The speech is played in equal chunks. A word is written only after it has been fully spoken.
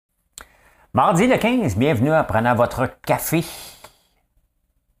Mardi le 15, bienvenue en prenant votre café.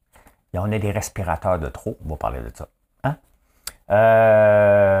 Là, on a des respirateurs de trop, on va parler de ça. Hein?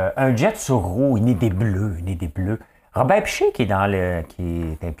 Un jet sur roue, une idée bleue. Robert Piché, qui est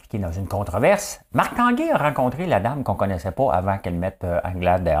impliqué dans une controverse. Marc Tanguay a rencontré la dame qu'on ne connaissait pas avant qu'elle mette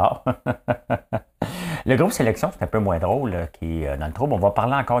Anglade dehors. Le groupe Sélection, c'est un peu moins drôle, qui est dans le trouble. On va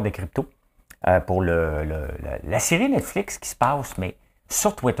parler encore des cryptos pour la série Netflix qui se passe, mais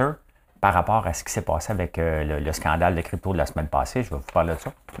sur Twitter, par rapport à ce qui s'est passé avec le scandale de crypto de la semaine passée. Je vais vous parler de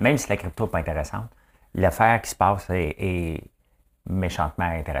ça. Même si la crypto n'est pas intéressante, l'affaire qui se passe est méchantement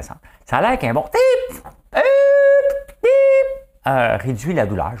intéressante. Ça a l'air qu'un bon réduit la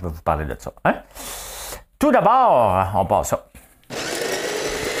douleur. Je vais vous parler de ça. Hein? Tout d'abord, on passe ça.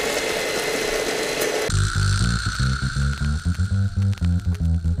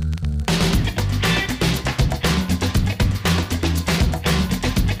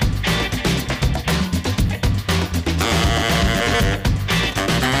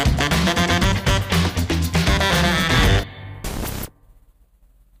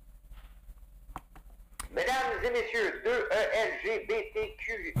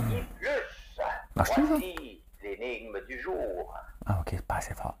 Voici l'énigme du jour. Ah, OK, c'est pas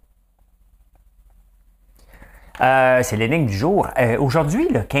assez fort. C'est l'énigme du jour. Aujourd'hui,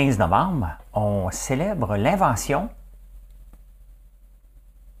 le 15 novembre, on célèbre l'invention.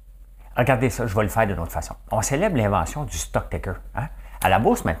 Regardez ça, je vais le faire d'une autre façon. On célèbre l'invention du stock taker. Hein? À la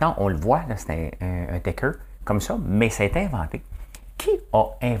bourse, maintenant, on le voit, là, c'est un taker comme ça, mais ça a été inventé. Qui a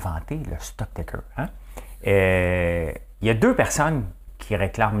inventé le stock taker? Hein? Il y a deux personnes qui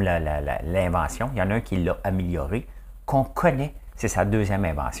réclame l'invention. Il y en a un qui l'a amélioré, qu'on connaît. C'est sa deuxième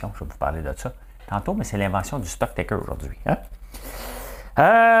invention. Je vais vous parler de ça tantôt, mais c'est l'invention du stock taker aujourd'hui. Hein?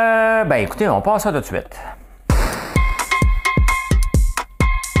 Ben écoutez, on passe ça tout de suite.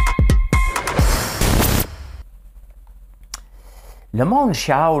 Le monde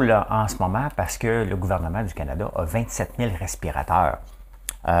chiale en ce moment parce que le gouvernement du Canada a 27 000 respirateurs.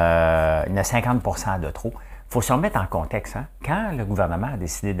 Il y en a 50 % de trop. Il faut se remettre en contexte. Hein? Quand le gouvernement a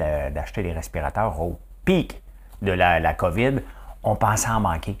décidé d'acheter des respirateurs au pic de la COVID, on pensait en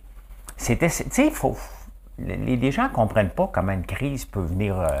manquer. Les gens ne comprennent pas comment une crise peut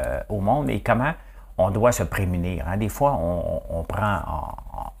venir au monde et comment on doit se prémunir. Hein? Des fois, on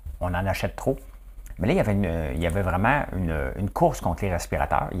en achète trop. Mais là, il y avait vraiment une course contre les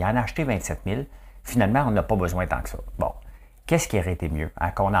respirateurs. Il en a acheté 27 000. Finalement, on n'a pas besoin tant que ça. Bon, qu'est-ce qui aurait été mieux?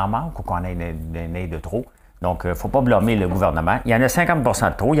 Hein? Qu'on en manque ou qu'on ait de trop? Donc, il ne faut pas blâmer le gouvernement. Il y en a 50 %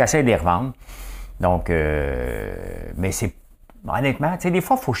 de trop. Il essaie de les revendre. Donc, mais c'est... Honnêtement, tu sais, des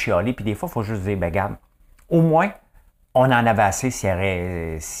fois, il faut chialer, puis des fois, il faut juste dire, ben regarde, au moins, on en avait assez s'il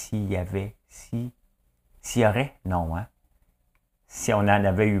y aurait, non, hein? Si on en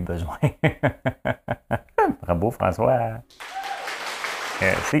avait eu besoin. Bravo, François.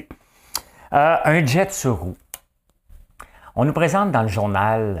 Merci. Un jet sur roue. On nous présente dans le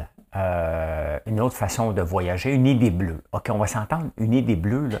journal une autre façon de voyager, une idée bleue. OK, on va s'entendre, une idée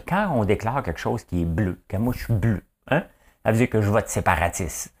bleue, là, quand on déclare quelque chose qui est bleu, quand moi je suis bleu, hein, ça veut dire que je vote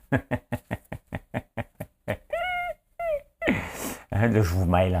séparatiste. Hein, là, je vous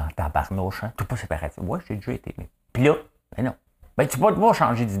mêle en tabarnouche, hein. Tu n'es pas séparatiste. Ouais, j'ai déjà été. Mais... Puis là, ben non. Ben, tu ne peux pas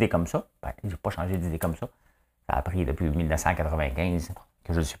changer d'idée comme ça. Ben, je n'ai pas changé d'idée comme ça. Ça a pris depuis 1995 que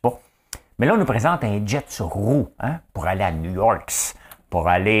je ne le suis pas. Mais là, on nous présente un jet sur roue, hein, pour aller à New York, pour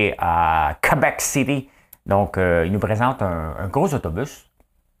aller à Quebec City. Donc, il nous présente un gros autobus.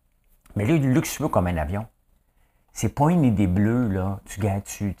 Mais là, il est luxueux comme un avion. C'est pas une idée bleue, là. Tu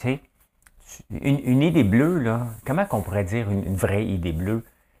sais, une idée bleue, là, comment qu'on pourrait dire une vraie idée bleue?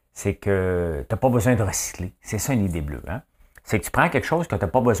 C'est que tu n'as pas besoin de recycler. C'est ça, une idée bleue, hein? C'est que tu prends quelque chose que tu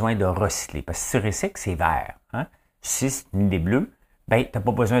n'as pas besoin de recycler. Parce que si tu recycles, c'est vert. Hein? Si c'est une idée bleue, ben, tu n'as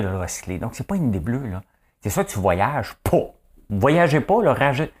pas besoin de le recycler. Donc, c'est pas une idée bleue, là. C'est ça, tu voyages pas. Voyagez pas, là,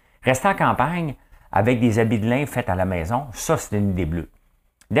 restez en campagne avec des habits de lin faits à la maison. Ça, c'est une idée bleue.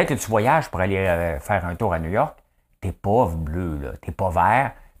 Dès que tu voyages pour aller faire un tour à New York, t'es pas bleu, là. T'es pas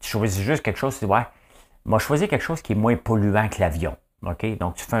vert. Tu choisis juste quelque chose, tu dis, ouais, moi, choisis quelque chose qui est moins polluant que l'avion. OK?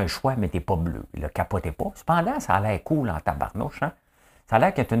 Donc, tu fais un choix, mais t'es pas bleu. Là, capotez pas. Cependant, ça a l'air cool en tabarnouche, hein? Ça a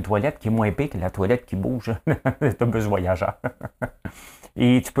l'air que tu as une toilette qui est moins épais que la toilette qui bouge. C'est un bus voyageur.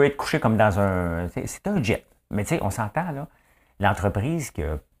 Et tu peux être couché comme dans un... C'est un jet. Mais tu sais, on s'entend, là. L'entreprise qui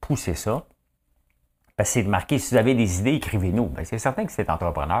a poussé ça, parce que c'est marqué, si vous avez des idées, écrivez-nous. Bien, c'est certain que si tu es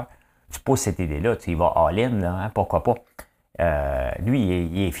entrepreneur, tu pousses cette idée-là, tu y vas all-in, là, hein, pourquoi pas. Lui,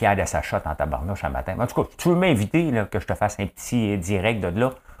 il est fier de sa shot en tabarnouche un matin. En tout cas, tu veux m'inviter, là, que je te fasse un petit direct de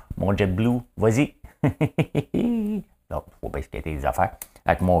là, mon JetBlue, vas-y. Donc, il faut bien skater les affaires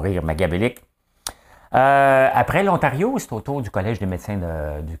avec mon rire machiavélique. Après l'Ontario, c'est au tour du Collège des médecins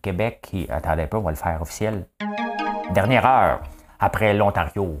du Québec qui... Attendez un peu, on va le faire officiel. Dernière heure. Après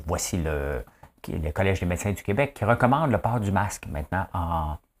l'Ontario, voici le Collège des médecins du Québec qui recommande le port du masque maintenant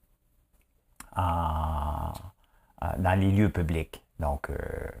dans les lieux publics. Donc,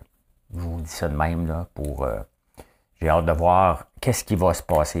 je vous dis ça de même, là, pour... j'ai hâte de voir qu'est-ce qui va se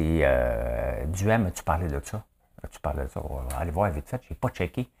passer. Duhem, as-tu parlé de ça? As-tu parlé de ça? On va aller voir vite fait. Je n'ai pas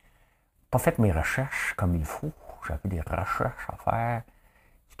checké. Pas fait mes recherches comme il faut. J'avais des recherches à faire.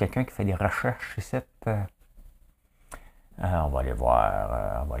 C'est quelqu'un qui fait des recherches ici. On va aller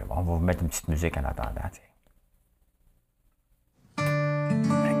voir. On va vous mettre une petite musique en attendant. Tiens.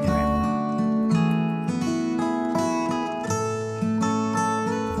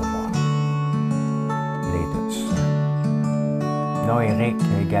 Là, Eric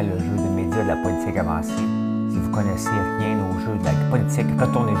égale le jeu de médias de la politique avancée. Si vous connaissez rien au jeu de la politique,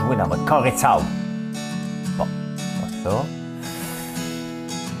 retournez jouer dans votre carré de sable. Bon, pas ça.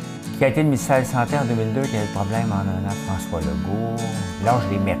 Qui a été le ministère de la Santé en 2002, qui a eu le problème en un an, François Legault. L'âge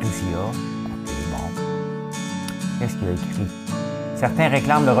des méridias. OK, bon. Qu'est-ce qu'il a écrit? Certains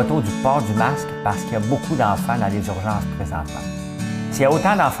réclament le retour du port du masque parce qu'il y a beaucoup d'enfants dans les urgences présentement. S'il y a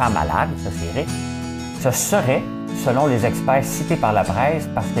autant d'enfants malades, ça c'est Eric, ce serait, selon les experts cités par la presse,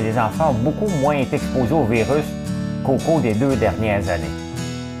 parce que les enfants ont beaucoup moins été exposés au virus qu'au cours des 2 dernières années.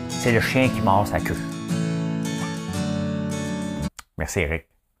 C'est le chien qui mord sa queue. Merci Eric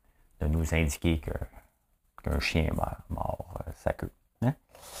de nous indiquer qu'un chien mord sa queue. Hein?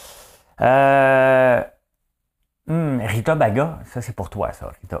 Rita Baga, ça c'est pour toi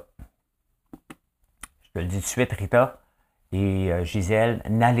ça, Rita. Je te le dis tout de suite, Rita. Et Gisèle,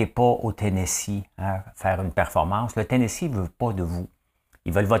 n'allez pas au Tennessee faire une performance. Le Tennessee ne veut pas de vous.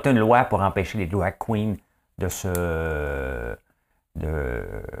 Ils veulent voter une loi pour empêcher les drag queens de faire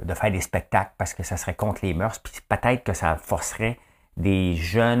des spectacles parce que ça serait contre les mœurs. Puis peut-être que ça forcerait des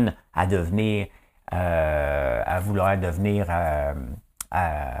jeunes à devenir, à vouloir devenir,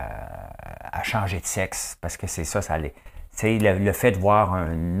 à changer de sexe. Parce que c'est ça allait. C'est le fait de voir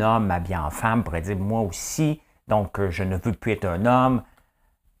un homme habillé en femme pourrait dire, moi aussi, donc, je ne veux plus être un homme.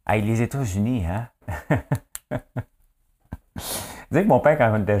 Hey, les États-Unis, hein? Vous savez que mon père,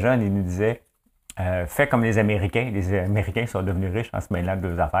 quand on était jeune, il nous disait fais comme les Américains. Les Américains sont devenus riches en se mêlant de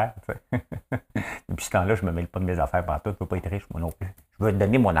 2 affaires. Depuis ce temps-là, je ne me mêle pas de mes affaires partout. Je ne veux pas être riche, moi non plus. Je veux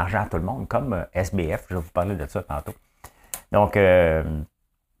donner mon argent à tout le monde, comme SBF. Je vais vous parler de ça tantôt. Donc, ouais,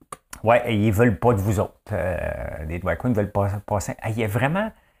 ils ne veulent pas de vous autres. Les drag queens ne veulent pas passer. Il y a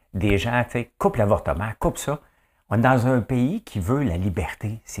vraiment des gens, tu sais, coupe l'avortement, coupe ça. On est dans un pays qui veut la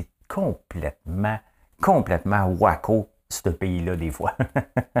liberté. C'est complètement wacko, ce pays-là, des fois.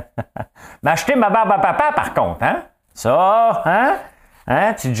 M'acheter ma barbe à papa, par contre, hein? Ça, hein?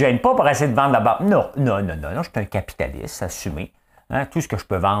 Hein? Tu ne te gênes pas pour essayer de vendre la barbe. Non, je suis un capitaliste assumé. Hein? Tout ce que je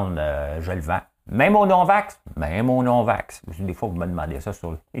peux vendre, je le vends. Même au non-vax. Des fois, vous me demandez ça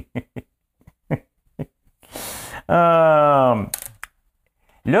sur le... Là,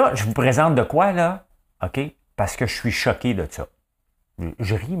 je vous présente de quoi, là? OK? Parce que je suis choqué de ça.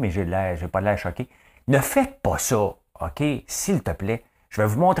 Je ris, mais j'ai pas l'air choqué. Ne faites pas ça, OK? S'il te plaît. Je vais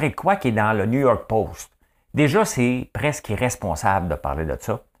vous montrer de quoi qui est dans le New York Post. Déjà, c'est presque irresponsable de parler de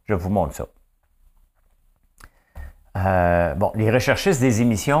ça. Je vous montre ça. Bon, les recherchistes des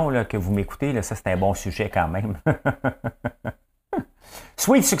émissions là, que vous m'écoutez, là, ça c'est un bon sujet quand même.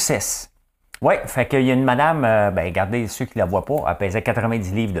 Sweet Success. Oui, fait qu'il y a une madame, regardez, ceux qui ne la voient pas, elle pesait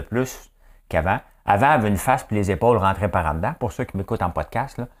 90 livres de plus qu'avant. Avant, elle avait une face puis les épaules rentraient par en dedans. Pour ceux qui m'écoutent en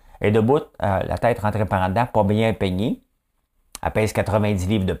podcast, là. Elle est debout, la tête rentrée par en dedans, pas bien peignée. Elle pèse 90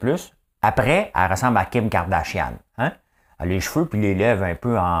 livres de plus. Après, elle ressemble à Kim Kardashian. Hein? Elle a les cheveux puis les lèvres un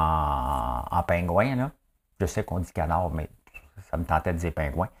peu en pingouin. Là. Je sais qu'on dit canard, mais ça me tentait de dire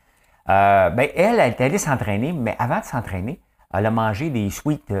pingouin. Elle est allée s'entraîner, mais avant de s'entraîner, elle a mangé des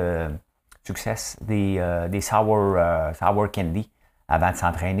Sweet Success, des sour candy avant de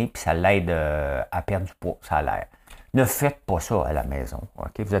s'entraîner, puis ça l'aide à perdre du poids, ça a l'air. Ne faites pas ça à la maison.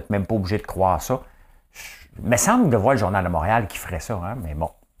 Okay? Vous n'êtes même pas obligé de croire ça. Il me semble de voir le Journal de Montréal qui ferait ça, hein? Mais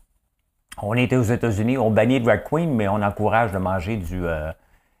bon. On était aux États-Unis, on bannit drag queen, mais on encourage de manger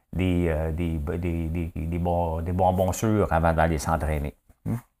des bonbons sûrs avant d'aller s'entraîner.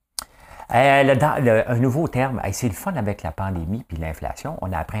 Un nouveau terme, c'est le fun avec la pandémie puis l'inflation.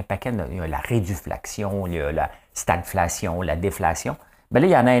 On a appris un paquet, il y a la réduflation, il y a la stagflation, la déflation. Là, il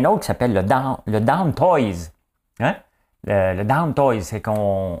y en a un autre qui s'appelle le down toys. Hein? Le down toys, c'est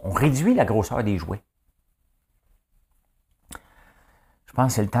qu'on réduit la grosseur des jouets. Je pense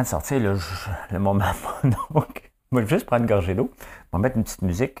que c'est le temps de sortir le moment. Donc, Je vais juste prendre une gorgée d'eau. Je vais mettre une petite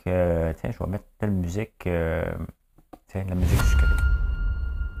musique. Tiens, je vais mettre telle musique. Tiens, la musique sucrée.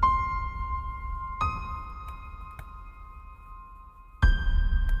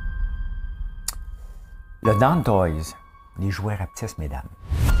 Le Dawn Toys. Les jouets rapetissent, mesdames.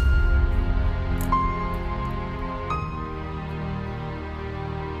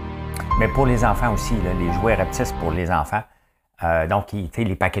 Mais pour les enfants aussi, là, les jouets rapetissent pour les enfants. Donc,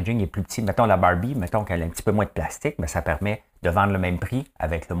 les packaging est plus petit. Mettons la Barbie, mettons qu'elle a un petit peu moins de plastique, mais ça permet de vendre le même prix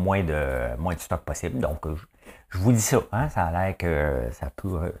avec le moins de stock possible. Donc, je vous dis ça. Hein, ça a l'air que ça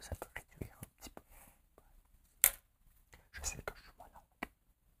peut réduire un petit peu. Je sais que je suis mon oncle,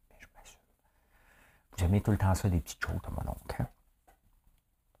 mais je m'assume. Vous aimez tout le temps ça, des petites choses, mon oncle. Hein?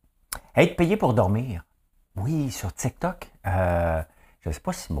 Être payé pour dormir. Oui, sur TikTok. Je ne sais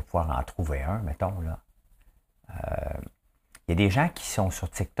pas si on va pouvoir en trouver un, mettons, là. Il y a des gens qui sont sur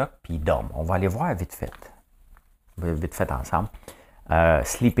TikTok puis ils dorment. On va aller voir vite fait. Vite fait ensemble.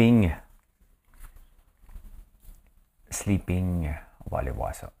 Sleeping. On va aller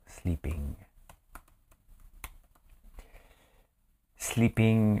voir ça.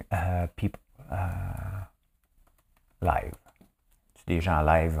 Sleeping people live. C'est des gens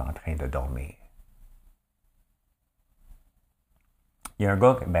live en train de dormir. Il y a un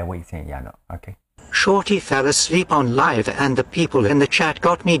gars, ben oui, tiens, il y en a, OK. Shorty fell asleep on live and the people in the chat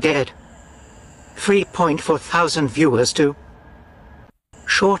got me dead. 3.4 thousand viewers too.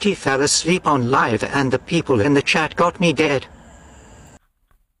 Shorty fell asleep on live and the people in the chat got me dead.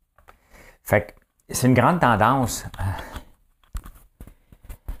 Fait que c'est une grande tendance.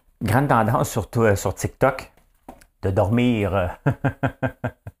 Grande tendance surtout sur TikTok de dormir.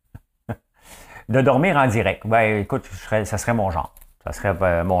 De dormir en direct. Ben écoute, ça serait mon genre. Ça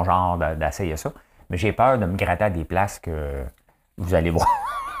serait mon genre d'essayer ça. Mais j'ai peur de me gratter à des places que vous allez voir.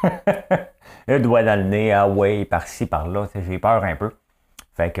 Le doigt dans le nez, ah ouais, par-ci, par-là. J'ai peur un peu.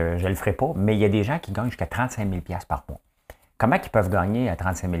 Fait que je le ferai pas. Mais il y a des gens qui gagnent jusqu'à 35 000 $ par mois. Comment ils peuvent gagner à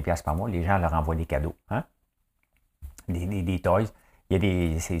 35 000 $ par mois? Les gens leur envoient des cadeaux. Hein? Des toys. Il y a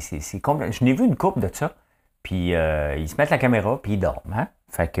des. Je n'ai vu une couple de ça. Puis ils se mettent la caméra, puis ils dorment. Hein?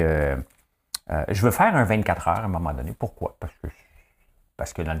 Fait que je veux faire un 24 heures à un moment donné. Pourquoi?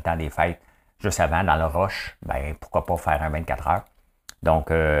 Parce que dans le temps des fêtes, juste avant, dans le rush, ben pourquoi pas faire un 24 heures? Donc,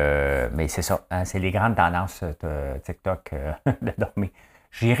 mais c'est ça. Hein? C'est les grandes tendances de TikTok de dormir.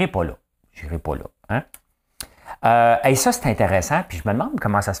 J'irai pas là. Hein? Et ça, c'est intéressant. Puis je me demande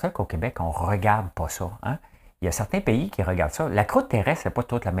comment ça se fait qu'au Québec, on ne regarde pas ça. Hein? Il y a certains pays qui regardent ça. La croûte terrestre n'est pas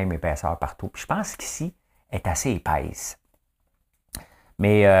toute la même épaisseur partout. Puis je pense qu'ici, elle est assez épaisse.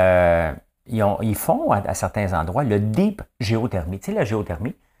 Mais ils font à certains endroits le deep géothermie. Tu sais, la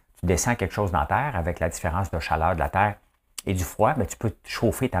géothermie, tu descends quelque chose dans la terre avec la différence de chaleur de la terre et du froid, mais tu peux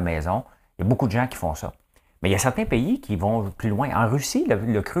chauffer ta maison. Il y a beaucoup de gens qui font ça. Mais il y a certains pays qui vont plus loin. En Russie,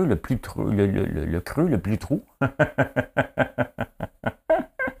 le creux le plus trou.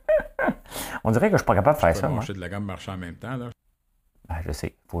 On dirait que je ne suis pas capable de faire ça. Moi, de la gamme marchand en même temps. Là. Ben, je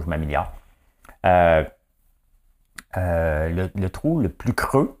sais, il faut que je m'améliore. Le trou le plus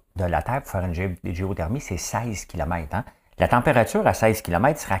creux de la Terre pour faire une géothermie, c'est 16 km. Hein? La température à 16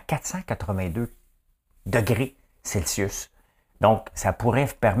 km sera 482 degrés Celsius. Donc, ça pourrait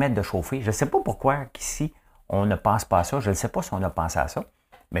permettre de chauffer. Je ne sais pas pourquoi qu'ici, on ne pense pas à ça. Je ne sais pas si on a pensé à ça,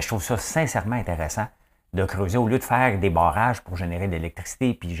 mais je trouve ça sincèrement intéressant de creuser. Au lieu de faire des barrages pour générer de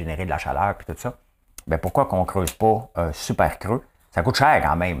l'électricité, puis générer de la chaleur, puis tout ça, bien, pourquoi qu'on ne creuse pas super creux? Ça coûte cher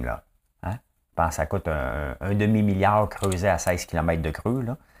quand même, là. Hein? Je pense que ça coûte un demi-milliard creusé à 16 km de creux,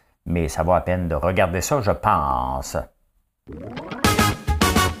 là. Mais ça vaut la peine de regarder ça, je pense. Tu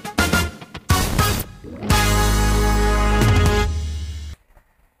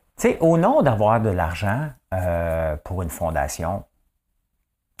sais, au nom d'avoir de l'argent pour une fondation,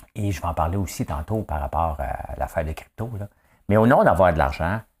 et je vais en parler aussi tantôt par rapport à l'affaire de crypto, là, mais au nom d'avoir de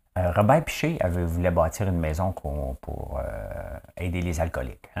l'argent, Robert Piché voulait bâtir une maison pour aider les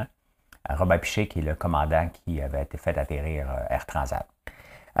alcooliques. Hein? Robert Piché, qui est le commandant qui avait été fait atterrir Air Transat.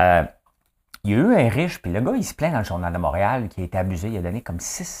 Il y a eu un riche, puis le gars, il se plaint dans le Journal de Montréal, qui a été abusé, il a donné comme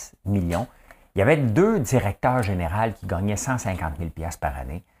 6 millions. Il y avait 2 directeurs généraux qui gagnaient 150 000 $ par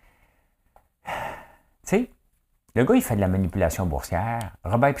année. Tu sais, le gars, il fait de la manipulation boursière.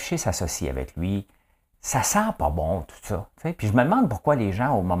 Robert Piché s'associe avec lui. Ça sent pas bon, tout ça. T'sais? Puis je me demande pourquoi les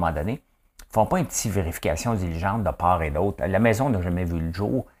gens, au moment donné, ne font pas une petite vérification diligente de part et d'autre. La maison n'a jamais vu le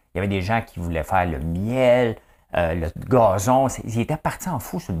jour. Il y avait des gens qui voulaient faire le miel, le gazon. Il était parti en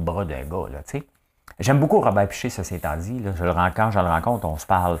fou sur le bras d'un gars. Là, t'sais. J'aime beaucoup Robert Piché, ça c'est étant dit. Là, quand je le rencontre, on se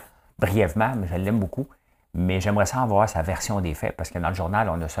parle brièvement, mais je l'aime beaucoup. Mais j'aimerais ça avoir sa version des faits, parce que dans le journal,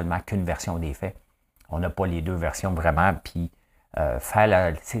 on n'a seulement qu'une version des faits. On n'a pas les deux versions vraiment. Puis,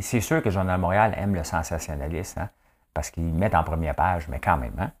 c'est sûr que le Journal de Montréal aime le sensationnalisme, hein, parce qu'ils mettent en première page, mais quand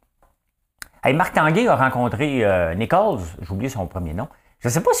même. Hein. Hey, Marc Tanguay a rencontré Nichols, j'ai oublié son premier nom. Je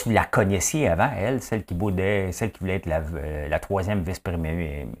ne sais pas si vous la connaissiez avant, elle, celle qui boudait, celle qui voulait être la troisième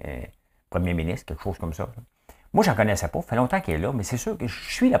vice-premier ministre, quelque chose comme ça. Moi, je n'en connaissais pas, ça fait longtemps qu'elle est là, mais c'est sûr que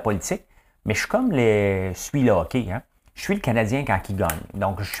je suis la politique, mais je suis comme je suis le hockey. Hein. Je suis le Canadien quand il gagne.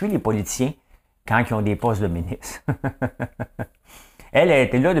 Donc, je suis les politiciens quand ils ont des postes de ministre. Elle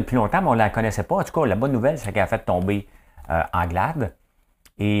était là depuis longtemps, mais on ne la connaissait pas. En tout cas, la bonne nouvelle, c'est qu'elle a fait tomber Anglade.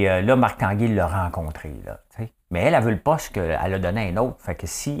 Et là, Marc Tanguay l'a rencontré. Là, mais elle veut le poste qu'elle a donné à un autre. Fait que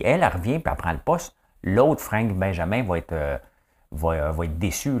si elle revient et elle prend le poste, l'autre, Frank Benjamin, va être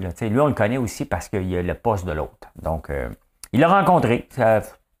déçu. Là, lui, on le connaît aussi parce qu'il y a le poste de l'autre. Donc, il l'a rencontré.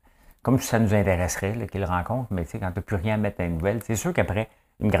 Comme ça nous intéresserait là, qu'il le rencontre, mais quand tu n'as plus rien à mettre dans les nouvelles, c'est sûr qu'après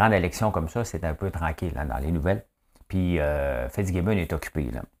une grande élection comme ça, c'est un peu tranquille là, dans les nouvelles. Puis Fitzgibbon est occupé.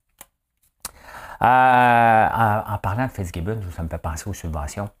 Là. En parlant de Fitzgibbon, ça me fait penser aux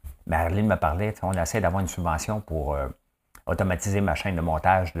subventions. Marilyn me parlait, on essaie d'avoir une subvention pour automatiser ma chaîne de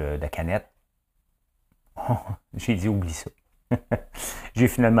montage de canettes. J'ai dit, oublie ça. J'ai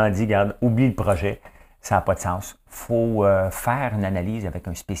finalement dit, regarde, oublie le projet, ça n'a pas de sens. Il faut faire une analyse avec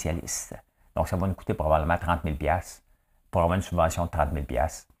un spécialiste. Donc, ça va nous coûter probablement 30 000 pour avoir une subvention de 30 000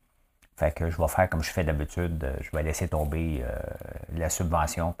 Fait que je vais faire comme je fais d'habitude, je vais laisser tomber la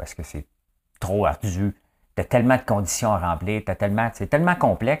subvention parce que c'est trop ardu. Tu as tellement de conditions à remplir, c'est tellement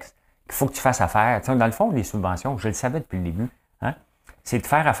complexe qu'il faut que tu fasses affaire. Dans le fond, les subventions, je le savais depuis le début, hein, c'est de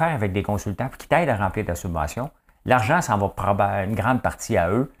faire affaire avec des consultants qui t'aident à remplir ta subvention. L'argent s'en va une grande partie à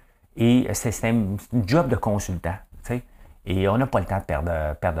eux et c'est un job de consultant. T'sais. Et on n'a pas le temps de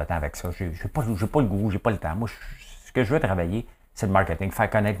perdre de temps avec ça. Je n'ai pas le goût, j'ai pas le temps. Moi, ce que je veux travailler, c'est le marketing, faire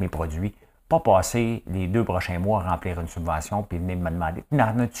connaître mes produits, pas passer les 2 prochains mois à remplir une subvention puis venir me demander,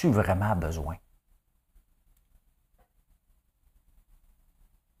 n'en as-tu vraiment besoin?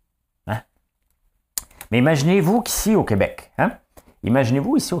 Hein? Mais imaginez-vous qu'ici au Québec, hein?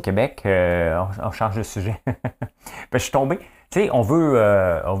 Imaginez-vous ici au Québec, on change de sujet. Je suis tombé. Tu sais, on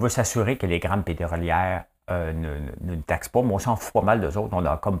veut s'assurer que les grandes pétrolières ne taxent pas, mais on s'en fout pas mal d'eux autres. On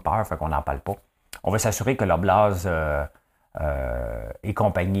a comme peur, fait qu'on n'en parle pas. On veut s'assurer que l'Oblast et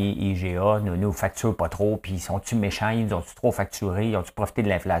compagnie, IGA, ne nous facturent pas trop, puis sont-ils méchants, ils ont-ils trop facturé, ils ont-ils profité de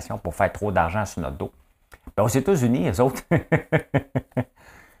l'inflation pour faire trop d'argent sur notre dos? Ben, aux États-Unis, eux autres,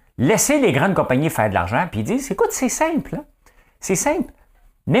 laissez les grandes compagnies faire de l'argent, puis ils disent, écoute, c'est simple, là. C'est simple.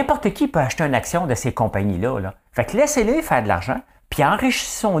 N'importe qui peut acheter une action de ces compagnies-là. Là. Fait que laissez-les faire de l'argent, puis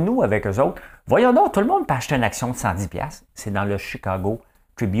enrichissons-nous avec eux autres. Voyons donc, tout le monde peut acheter une action de 110$. C'est dans le Chicago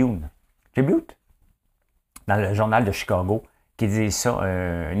Tribune. Dans le journal de Chicago, qui dit ça,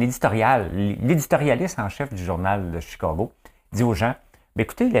 un éditorial. L'éditorialiste en chef du journal de Chicago dit aux gens,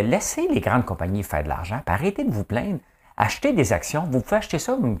 écoutez, laissez les grandes compagnies faire de l'argent, puis arrêtez de vous plaindre. Achetez des actions. Vous pouvez acheter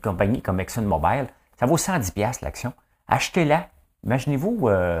ça d'une compagnie comme ExxonMobil. Ça vaut 110$ l'action. Achetez-la. Imaginez-vous,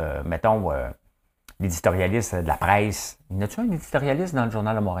 mettons, l'éditorialiste de la presse. Y a-t-il un éditorialiste dans le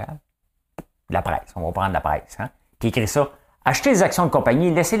Journal de Montréal? De la presse, on va prendre la presse, hein? Qui écrit ça. Achetez des actions de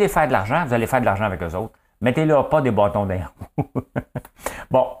compagnie, laissez-les faire de l'argent, vous allez faire de l'argent avec eux autres. Mettez-leur pas des bâtons dans les roues.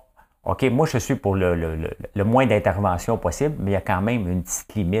 Bon, OK, moi je suis pour le moins d'intervention possible, mais il y a quand même une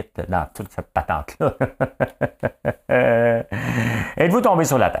petite limite dans toute cette patente-là. Êtes-vous tombé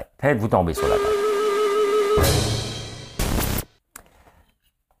sur la tête? Êtes-vous tombé sur la tête?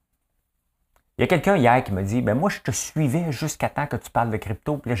 Il y a quelqu'un hier qui me dit, moi je te suivais jusqu'à temps que tu parles de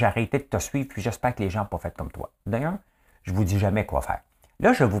crypto, puis là j'ai arrêté de te suivre, puis j'espère que les gens n'ont pas fait comme toi. D'ailleurs, je ne vous dis jamais quoi faire.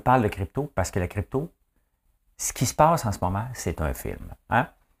 Là, je vous parle de crypto parce que la crypto, ce qui se passe en ce moment, c'est un film. Hein?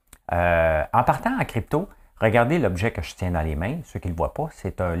 En partant en crypto, regardez l'objet que je tiens dans les mains, ceux qui ne le voient pas,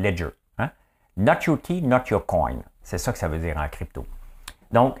 c'est un ledger. Hein? Not your key, not your coin. C'est ça que ça veut dire en crypto.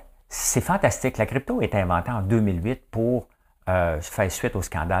 Donc, c'est fantastique. La crypto est inventée en 2008 pour faire suite au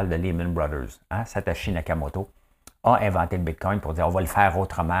scandale de Lehman Brothers. Hein? Satoshi Nakamoto a inventé le Bitcoin pour dire on va le faire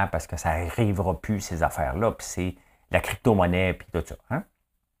autrement parce que ça n'arrivera plus ces affaires-là, puis c'est la crypto-monnaie, puis tout ça. Hein?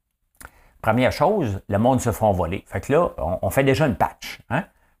 Première chose, le monde se font voler. Fait que là, on fait déjà une patch. Hein?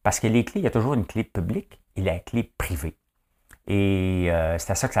 Parce que les clés, il y a toujours une clé publique et la clé privée. Et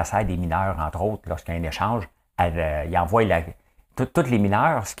c'est à ça que ça sert des mineurs, entre autres, lorsqu'il y a un échange. Ils envoient tous les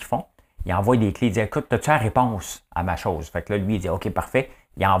mineurs, ce qu'ils font, il envoie des clés, il dit, écoute, as-tu la réponse à ma chose? Fait que là, lui, il dit, OK, parfait.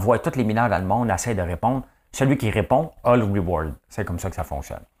 Il envoie tous les mineurs dans le monde, essaie de répondre. Celui qui répond a le reward. C'est comme ça que ça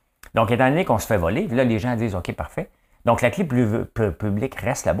fonctionne. Donc, étant donné qu'on se fait voler, là, les gens disent, OK, parfait. Donc, la clé publique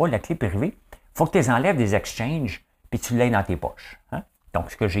reste là-bas. La clé privée, il faut que tu les enlèves des exchanges puis tu l'aies dans tes poches. Hein?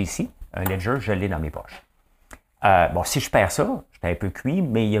 Donc, ce que j'ai ici, un ledger, je l'ai dans mes poches. Bon, si je perds ça, j'étais un peu cuit,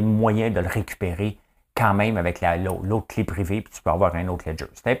 mais il y a moyen de le récupérer quand même avec l'autre clé privée, puis tu peux avoir un autre ledger.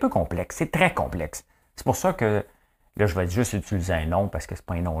 C'est un peu complexe, c'est très complexe. C'est pour ça que, là, je vais juste utiliser un nom, parce que c'est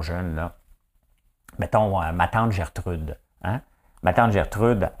pas un nom jeune, là. Mettons, ma tante Gertrude. Hein? Ma tante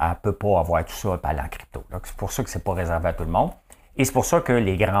Gertrude, elle ne peut pas avoir tout ça aller en crypto. C'est pour ça que ce n'est pas réservé à tout le monde. Et c'est pour ça que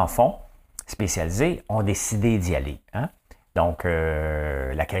les grands fonds spécialisés ont décidé d'y aller. Hein? Donc,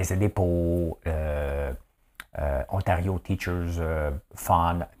 la Caisse de dépôt, Ontario Teachers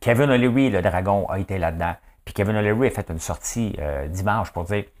Fund. Kevin O'Leary, le dragon, a été là-dedans. Puis Kevin O'Leary a fait une sortie dimanche pour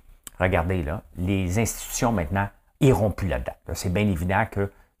dire, regardez, là, les institutions maintenant n'iront plus là-dedans. Là, c'est bien évident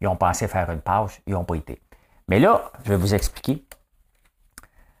qu'ils ont pensé faire une passe, ils n'ont pas été. Mais là, je vais vous expliquer.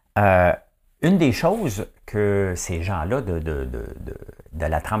 Une des choses que ces gens-là de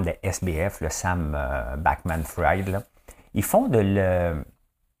la trempe de SBF, le Sam Bankman-Fried, ils font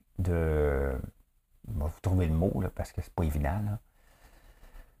vous trouvez le mot, là, parce que c'est pas évident.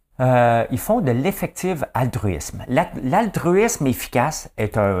 Ils font de l'effectif altruisme. L'altruisme efficace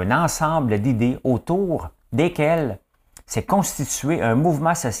est un ensemble d'idées autour desquelles s'est constitué un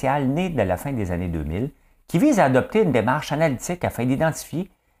mouvement social né de la fin des années 2000 qui vise à adopter une démarche analytique afin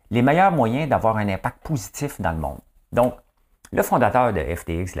d'identifier les meilleurs moyens d'avoir un impact positif dans le monde. Donc, le fondateur de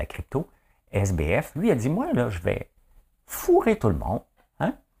FTX, la crypto, SBF, lui a dit, moi, là, je vais fourrer tout le monde,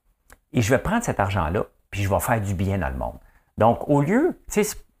 hein, et je vais prendre cet argent-là, puis je vais faire du bien dans le monde. Donc, au lieu, tu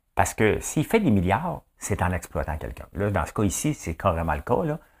sais, parce que s'il fait des milliards, c'est en exploitant quelqu'un. Là, dans ce cas ici, c'est carrément le cas,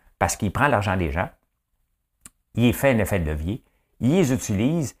 là, parce qu'il prend l'argent des gens, il fait un effet de levier, il les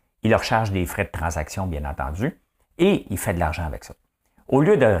utilise, il leur charge des frais de transaction, bien entendu, et il fait de l'argent avec ça. Au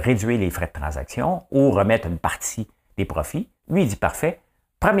lieu de réduire les frais de transaction ou remettre une partie des profits, lui, il dit parfait.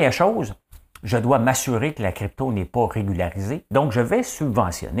 Première chose, je dois m'assurer que la crypto n'est pas régularisée. Donc, je vais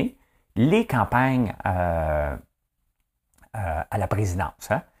subventionner les campagnes à la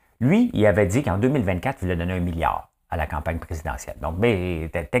présidence. Hein. Lui, il avait dit qu'en 2024, il voulait donner 1 milliard à la campagne présidentielle. Donc,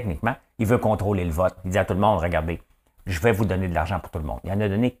 techniquement, il veut contrôler le vote. Il dit à tout le monde, regardez, je vais vous donner de l'argent pour tout le monde. Il en a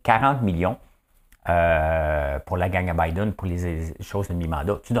donné 40 millions. Pour la gang à Biden, pour les choses de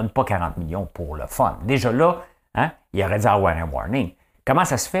mi-mandat. Tu ne donnes pas 40 millions pour le fun. Déjà là, hein, il aurait dû avoir un warning. Comment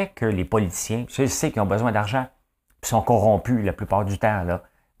ça se fait que les politiciens, je sais qu'ils ont besoin d'argent, ils sont corrompus la plupart du temps, là,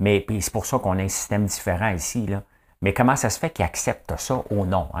 mais c'est pour ça qu'on a un système différent ici, là. Mais comment ça se fait qu'ils acceptent ça au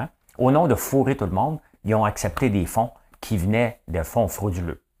nom? Hein? Au nom de fourrer tout le monde, ils ont accepté des fonds qui venaient de fonds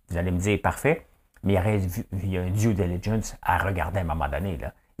frauduleux. Vous allez me dire, parfait, mais il y a un due diligence à regarder à un moment donné,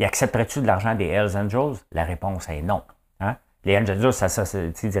 là. Et accepterais-tu de l'argent des Hells Angels? La réponse est non. Hein? Les Hells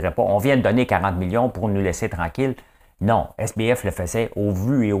Angels, tu ne dirais pas, on vient de donner 40 millions pour nous laisser tranquilles. Non, SBF le faisait au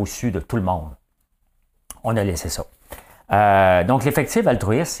vu et au su de tout le monde. On a laissé ça. Donc, l'effectif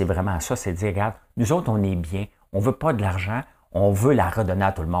altruiste, c'est vraiment ça, c'est de dire, regarde, nous autres, on est bien, on ne veut pas de l'argent, on veut la redonner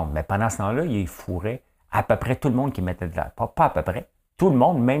à tout le monde. Mais pendant ce temps-là, il fourrait à peu près tout le monde qui mettait de l'argent. Pas à peu près, tout le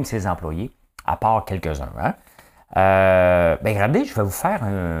monde, même ses employés, à part quelques-uns. Hein? Regardez, je vais vous faire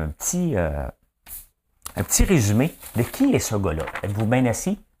un petit résumé de qui est ce gars-là. Êtes-vous bien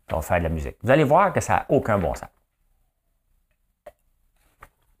assis? On va faire de la musique. Vous allez voir que ça n'a aucun bon sens.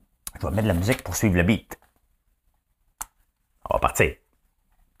 Je vais mettre de la musique pour suivre le beat. On va partir.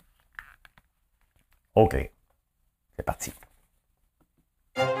 OK. C'est parti.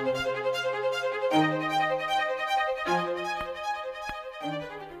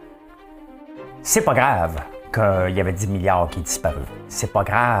 C'est pas grave qu'il y avait 10 milliards qui disparus. C'est pas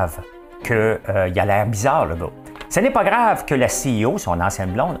grave qu'il a l'air bizarre, le gars. Ce n'est pas grave que la CEO, son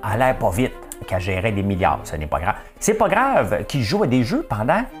ancienne blonde, a l'air pas vite, qu'elle gérait des milliards. Ce n'est pas grave. C'est pas grave qu'il joue à des jeux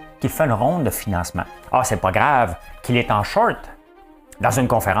pendant qu'il fait une ronde de financement. Ah, c'est pas grave qu'il est en short dans une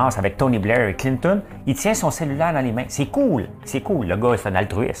conférence avec Tony Blair et Clinton. Il tient son cellulaire dans les mains. C'est cool. C'est cool. Le gars, c'est un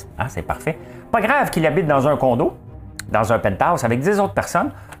altruiste. Hein? C'est parfait. Pas grave qu'il habite dans un condo, dans un penthouse avec 10 autres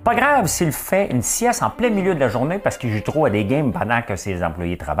personnes. Pas grave s'il fait une sieste en plein milieu de la journée parce qu'il joue trop à des games pendant que ses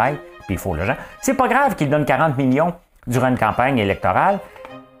employés travaillent, puis il faut l'argent. C'est pas grave qu'il donne 40 millions durant une campagne électorale.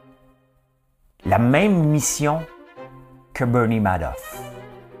 La même mission que Bernie Madoff,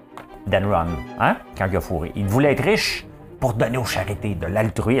 d'Enron, hein, quand il a fourré. Il voulait être riche pour donner aux charités, de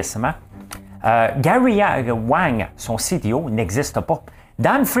l'altruisme. Hein? Gary Wang, son CTO, n'existe pas.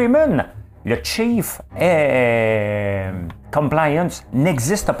 Dan Freeman, le Chief Compliance,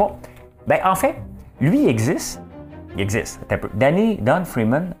 n'existe pas. Ben, en fait, lui existe. Il existe. Don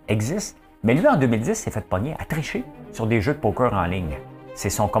Freeman existe, mais lui, en 2010, s'est fait pogner à tricher sur des jeux de poker en ligne. C'est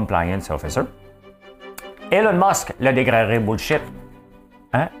son Compliance Officer. Elon Musk, le dégradé bullshit.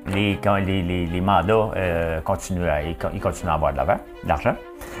 Hein? Les mandats continuent à avoir de l'argent.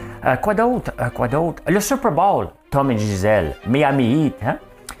 Quoi d'autre? Quoi d'autre? Le Super Bowl, Tom et Gisèle, Miami Heat. Hein?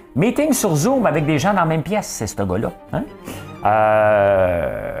 Meeting sur Zoom avec des gens dans la même pièce, c'est ce gars-là. Hein?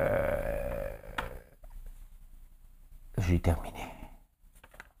 J'ai terminé.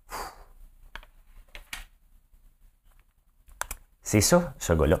 C'est ça,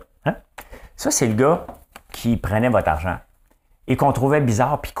 ce gars-là. Hein? Ça, c'est le gars qui prenait votre argent et qu'on trouvait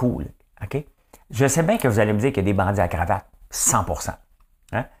bizarre puis cool. OK? Je sais bien que vous allez me dire qu'il y a des bandits à cravate. 100%.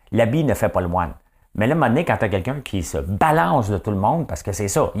 Hein? L'habit ne fait pas le moine. Mais là, à un moment donné, quand tu as quelqu'un qui se balance de tout le monde, parce que c'est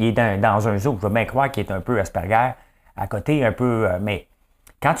ça, il est dans un zoo, je veux bien croire qu'il est un peu Asperger, à côté un peu... mais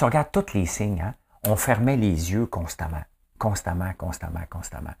quand tu regardes tous les signes, hein, on fermait les yeux constamment. Constamment.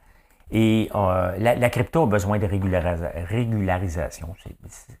 Et la crypto a besoin de régularisation.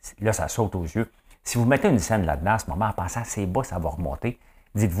 Là, ça saute aux yeux. Si vous mettez une scène là-dedans, à ce moment, en pensant c'est bas, ça va remonter,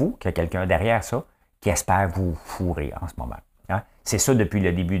 dites-vous qu'il y a quelqu'un derrière ça qui espère vous fourrer en ce moment. Hein? C'est ça depuis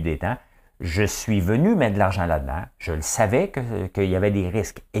le début des temps. Je suis venu mettre de l'argent là-dedans. Je le savais qu'il y avait des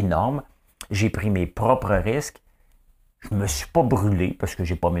risques énormes. J'ai pris mes propres risques. Je ne me suis pas brûlé parce que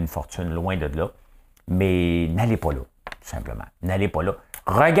je n'ai pas mis une fortune loin de là. Mais n'allez pas là, tout simplement. N'allez pas là.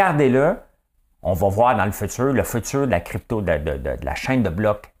 Regardez-le. On va voir dans le futur. Le futur de la crypto, de la chaîne de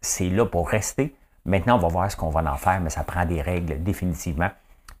blocs, c'est là pour rester. Maintenant, on va voir ce qu'on va en faire, mais ça prend des règles définitivement.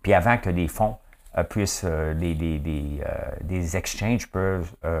 Puis avant que des fonds puissent, des exchanges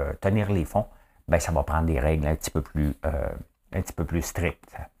peuvent tenir les fonds, bien, ça va prendre des règles un petit peu plus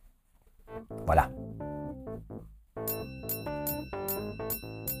strictes. Voilà.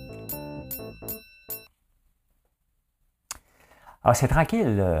 Ah, c'est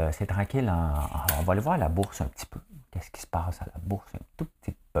tranquille, on va aller voir la bourse un petit peu. Qu'est-ce qui se passe à la bourse un tout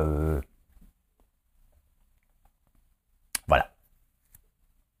petit peu? Voilà.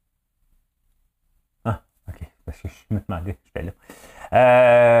 Ah, OK. Parce que je me demandais, j'étais là.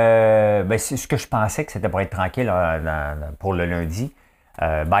 Ben, c'est ce que je pensais que c'était pour être tranquille pour le lundi.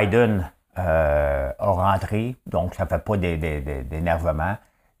 Biden a rentré, donc ça ne fait pas d'énervement.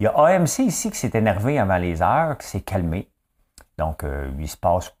 Il y a AMC ici qui s'est énervé avant les heures, qui s'est calmé. Donc, il ne se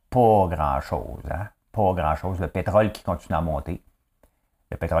passe pas grand-chose. Hein? Pas grand-chose. Le pétrole qui continue à monter.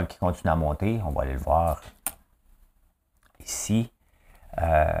 On va aller le voir ici.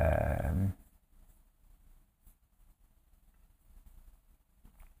 Pas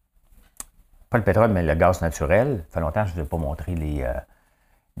le pétrole, mais le gaz naturel. Ça fait longtemps que je ne vous ai pas montré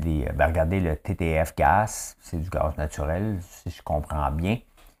ben regardez le TTF gaz. C'est du gaz naturel, si je comprends bien.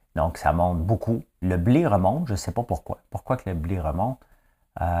 Donc, ça monte beaucoup. Le blé remonte, je ne sais pas pourquoi. Pourquoi que le blé remonte?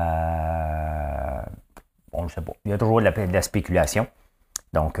 Bon, je ne sais pas. Il y a toujours de la spéculation.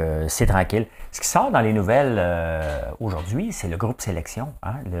 Donc, c'est tranquille. Ce qui sort dans les nouvelles aujourd'hui, c'est le groupe Sélection.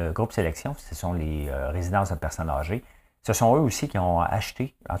 Hein? Le groupe Sélection, ce sont les résidences de personnes âgées. Ce sont eux aussi qui ont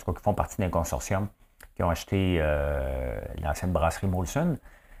acheté, en tout cas qui font partie d'un consortium, qui ont acheté l'ancienne brasserie Molson.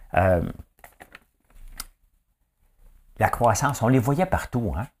 La croissance, on les voyait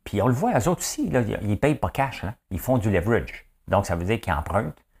partout. Hein? Puis on le voit, eux autres aussi, là, ils ne payent pas cash. Hein? Ils font du leverage. Donc, ça veut dire qu'ils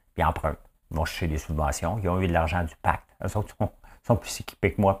empruntent, puis ils empruntent. Ils vont chercher des subventions. Ils ont eu de l'argent du pacte. Eux autres sont plus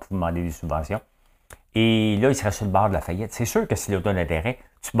équipés que moi pour demander des subventions. Et là, ils seraient sur le bord de la faillite. C'est sûr que si le taux d'intérêt,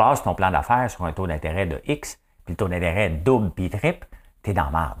 tu bases ton plan d'affaires sur un taux d'intérêt de X, puis le taux d'intérêt double puis triple, t'es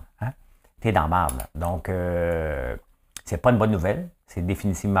dans marde. Hein? T'es dans marde. Donc, c'est pas une bonne nouvelle. C'est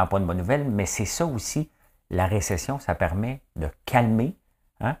définitivement pas une bonne nouvelle, mais c'est ça aussi. La récession, ça permet de calmer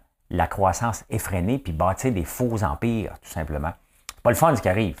hein, la croissance effrénée puis bâtir des faux empires, tout simplement. C'est pas le fun ce qui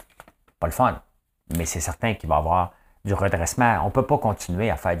arrive. Pas le fun. Mais c'est certain qu'il va y avoir du redressement. On ne peut pas continuer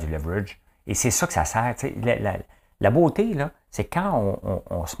à faire du leverage. Et c'est ça que ça sert. La beauté, là, c'est quand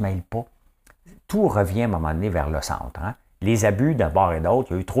on ne se mêle pas, tout revient à un moment donné vers le centre. Hein. Les abus de part et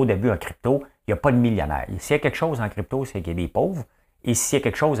d'autre, il y a eu trop d'abus en crypto, il n'y a pas de millionnaires. S'il y a quelque chose en crypto, c'est qu'il y a des pauvres. Et s'il y a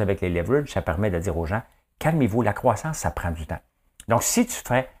quelque chose avec les leverages, ça permet de dire aux gens, calmez-vous, la croissance, ça prend du temps. Donc, si tu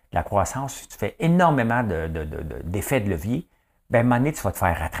fais la croissance, si tu fais énormément d'effets de levier, bien, à un moment donné, tu vas te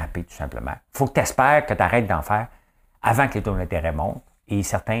faire rattraper, tout simplement. Il faut que tu espères que tu arrêtes d'en faire avant que les taux d'intérêt montent. Et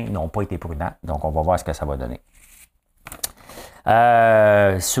certains n'ont pas été prudents. Donc, on va voir ce que ça va donner.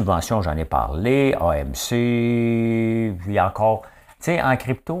 Subventions, j'en ai parlé. AMC, puis encore. Tu sais, en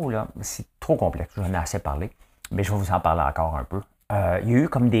crypto, là, c'est trop complexe. J'en ai assez parlé. Mais je vais vous en parler encore un peu. Il y a eu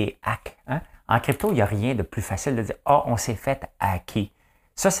comme des hacks. Hein? En crypto, il n'y a rien de plus facile de dire « Ah, on s'est fait hacker ».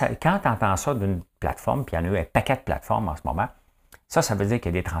 Ça, quand tu entends ça d'une plateforme, puis il y en a eu un paquet de plateformes en ce moment, ça veut dire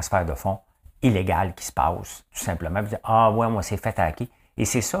qu'il y a des transferts de fonds illégaux qui se passent, tout simplement. Vous dire « Ah, ouais, on s'est fait hacker ». Et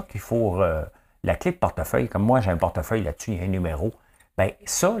c'est ça qu'il faut, la clé de portefeuille, comme moi, j'ai un portefeuille là-dessus, il y a un numéro. Bien,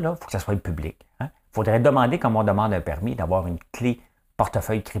 ça, là, il faut que ça soit public. Il faudrait demander, comme on demande un permis, d'avoir une clé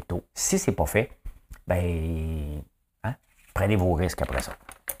portefeuille crypto. Si ce n'est pas fait, ben, hein, prenez vos risques après ça.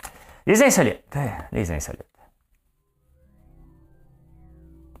 Les insolites. Les insolites.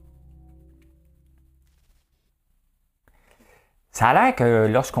 Ça a l'air que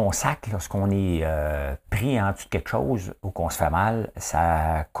lorsqu'on sac, lorsqu'on est pris en dessous de quelque chose ou qu'on se fait mal,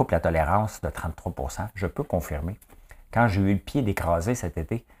 ça coupe la tolérance de 33 %. Je peux confirmer. Quand j'ai eu le pied d'écraser cet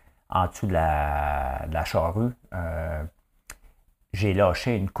été, en dessous de la charrue, j'ai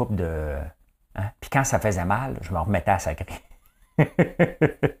lâché une coupe de... Hein? Puis quand ça faisait mal, je me remettais à sacrer.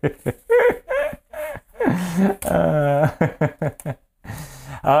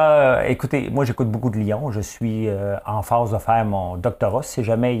 Écoutez, moi j'écoute beaucoup de Lyon. Je suis en phase de faire mon doctorat. Si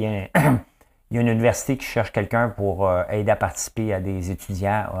jamais il y a, il y a une université qui cherche quelqu'un pour aider à participer à des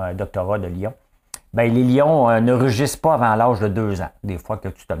étudiants à un doctorat de Lyon, ben les lions ne rugissent pas avant l'âge de 2 ans. Des fois que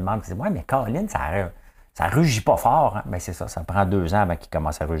tu te demandes, tu dis, ouais, mais Caroline, ça rugit pas fort. Hein? Ben c'est ça, ça prend 2 ans avant qu'il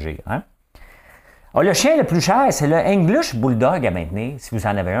commence à rugir. Hein? Alors, le chien le plus cher, c'est le English Bulldog à maintenir. Si vous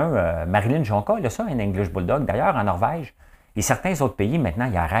en avez un, Marilyn Jonca, il a ça, un English Bulldog. D'ailleurs, en Norvège et certains autres pays, maintenant,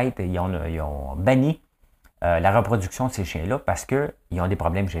 ils arrêtent, ils ont banni la reproduction de ces chiens-là parce qu'ils ont des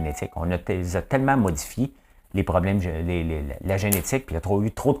problèmes génétiques. On les a tellement modifiés, les problèmes, la génétique, puis il y a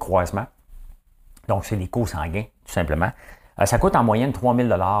eu trop de croisements. Donc, c'est des co-sanguins, tout simplement. Ça coûte en moyenne 3 000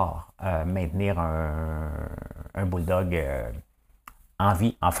 $ maintenir un bulldog en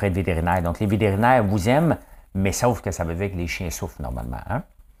vie, en frais de vétérinaire. Donc, les vétérinaires vous aiment, mais sauf que ça veut dire que les chiens souffrent normalement. Hein?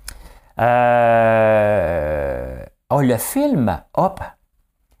 Le film Hop,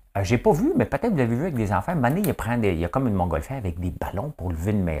 j'ai pas vu, mais peut-être vous l'avez vu avec des enfants. Mané, il y a comme une montgolfière avec des ballons pour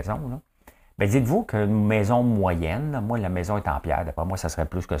lever une maison. Là. Ben, dites-vous qu'une maison moyenne, moi, la maison est en pierre, d'après moi, ça serait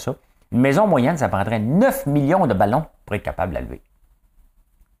plus que ça. Une maison moyenne, ça prendrait 9 millions de ballons pour être capable de la lever.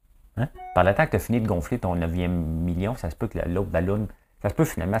 Hein? Par le temps que tu as fini de gonfler ton 9e million, ça se peut que l'autre ballon, ça se peut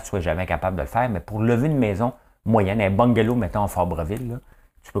finalement que tu ne sois jamais capable de le faire, mais pour lever une maison moyenne, un bungalow, mettons en Fabreville, là,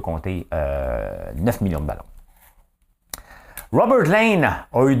 tu peux compter 9 millions de ballons. Robert Lane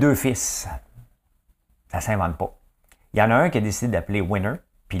a eu 2 fils. Ça ne s'invente pas. Il y en a un qui a décidé d'appeler Winner,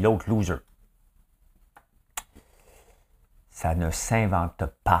 puis l'autre Loser. Ça ne s'invente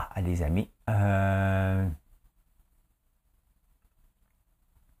pas, les amis. Ça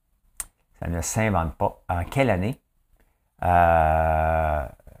ne s'invente pas. En quelle année?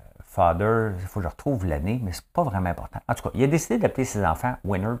 Father, il faut que je retrouve l'année, mais c'est pas vraiment important. En tout cas, il a décidé d'appeler ses enfants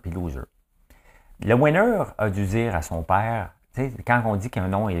Winner puis Loser. Le Winner a dû dire à son père, quand on dit qu'un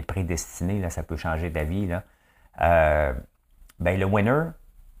nom est prédestiné, là, ça peut changer d'avis, là, ben le Winner,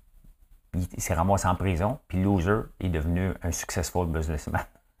 il s'est ramassé en prison, puis Loser est devenu un successful businessman.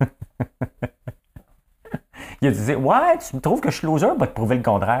 Il a dit, ouais, tu me trouves que je suis loser, va te prouver le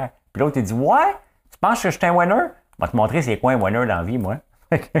contraire. Puis l'autre, il dit, ouais, tu penses que je suis un winner? Va te montrer c'est quoi un winner dans la vie, moi.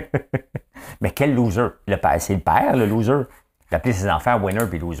 Mais quel loser? C'est le père, le loser. Il a appelé ses enfants winner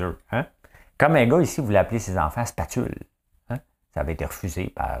puis loser. Hein? Comme un gars ici voulait appeler ses enfants spatule. Hein? Ça avait été refusé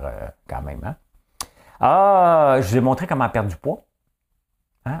par quand même. Hein? Je vous ai montré comment perdre du poids.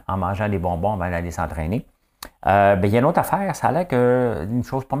 Hein? En mangeant des bonbons avant d'aller s'entraîner. Il y a une autre affaire, ça a l'air qu'une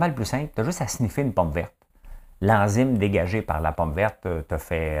chose pas mal plus simple, tu as juste à sniffer une pomme verte. L'enzyme dégagée par la pomme verte te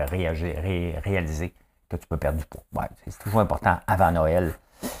fait réaliser que tu peux perdre du poids. Ouais, c'est toujours important avant Noël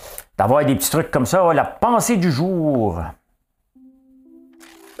d'avoir des petits trucs comme ça. La pensée du jour.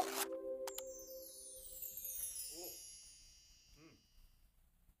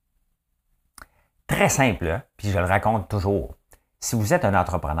 Très simple, hein? Puis je le raconte toujours. Si vous êtes un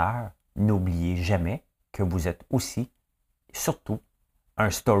entrepreneur, n'oubliez jamais que vous êtes aussi, surtout, un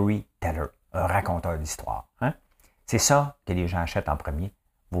storyteller, un raconteur d'histoire. Hein? C'est ça que les gens achètent en premier,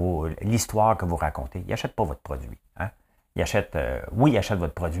 l'histoire que vous racontez. Ils n'achètent pas votre produit. Hein? Ils achètent, oui, ils achètent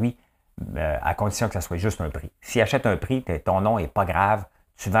votre produit, à condition que ça soit juste un prix. S'ils achètent un prix, ton nom n'est pas grave,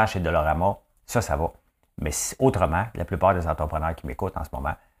 tu vends chez Dollarama, ça va. Mais autrement, la plupart des entrepreneurs qui m'écoutent en ce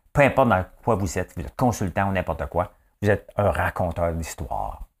moment, peu importe dans quoi vous êtes consultant ou n'importe quoi, vous êtes un raconteur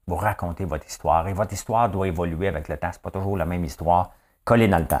d'histoire. Vous racontez votre histoire et votre histoire doit évoluer avec le temps. Ce n'est pas toujours la même histoire collée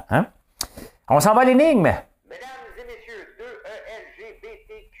dans le temps. Hein? On s'en va à l'énigme. Mesdames et messieurs,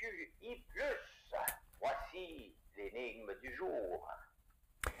 2LGBTQI+, voici l'énigme du jour.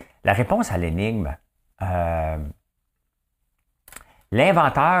 La réponse à l'énigme,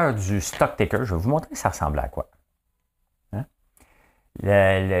 l'inventeur du stock ticker, je vais vous montrer ça ressemble à quoi. Hein?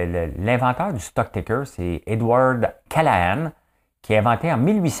 L'inventeur du stock ticker, c'est Edward Callahan, qui a inventé en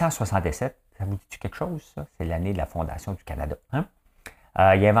 1867. Ça vous dit quelque chose, ça? C'est l'année de la fondation du Canada. Hein?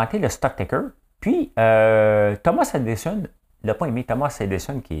 Il a inventé le stock ticker. Puis, Thomas Edison ne l'a pas aimé. Thomas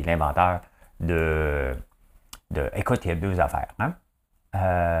Edison, qui est l'inventeur de... Écoute, il y a 2 affaires. Hein?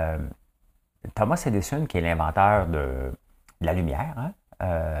 Thomas Edison, qui est l'inventeur de la lumière, hein,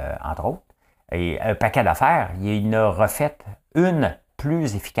 entre autres, et un paquet d'affaires, il en a refait une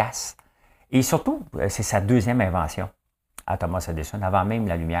plus efficace. Et surtout, c'est sa deuxième invention à Thomas Edison, avant même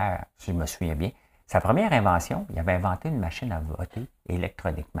la lumière, si je me souviens bien. Sa première invention, il avait inventé une machine à voter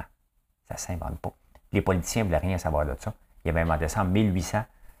électroniquement. Ça ne s'invente pas. Les politiciens ne voulaient rien savoir de ça. Il avait inventé ça en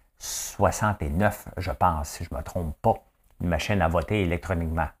 1869, je pense, si je ne me trompe pas. Une machine à voter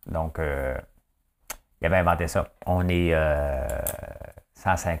électroniquement. Donc, il avait inventé ça. On est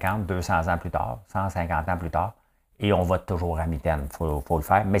 150, 200 ans plus tard, 150 ans plus tard, et on vote toujours à mitaine. Il faut le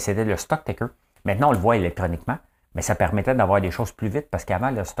faire. Mais c'était le stock taker. Maintenant, on le voit électroniquement, mais ça permettait d'avoir des choses plus vite parce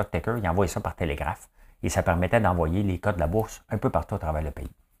qu'avant, le stock taker, il envoyait ça par télégraphe et ça permettait d'envoyer les codes de la bourse un peu partout à travers le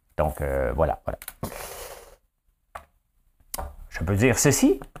pays. Donc, voilà. Je peux dire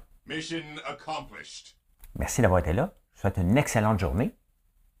ceci. Mission accomplished. Merci d'avoir été là. Je vous souhaite une excellente journée.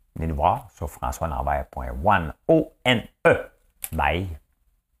 Venez nous voir sur françoislambert.one. Bye.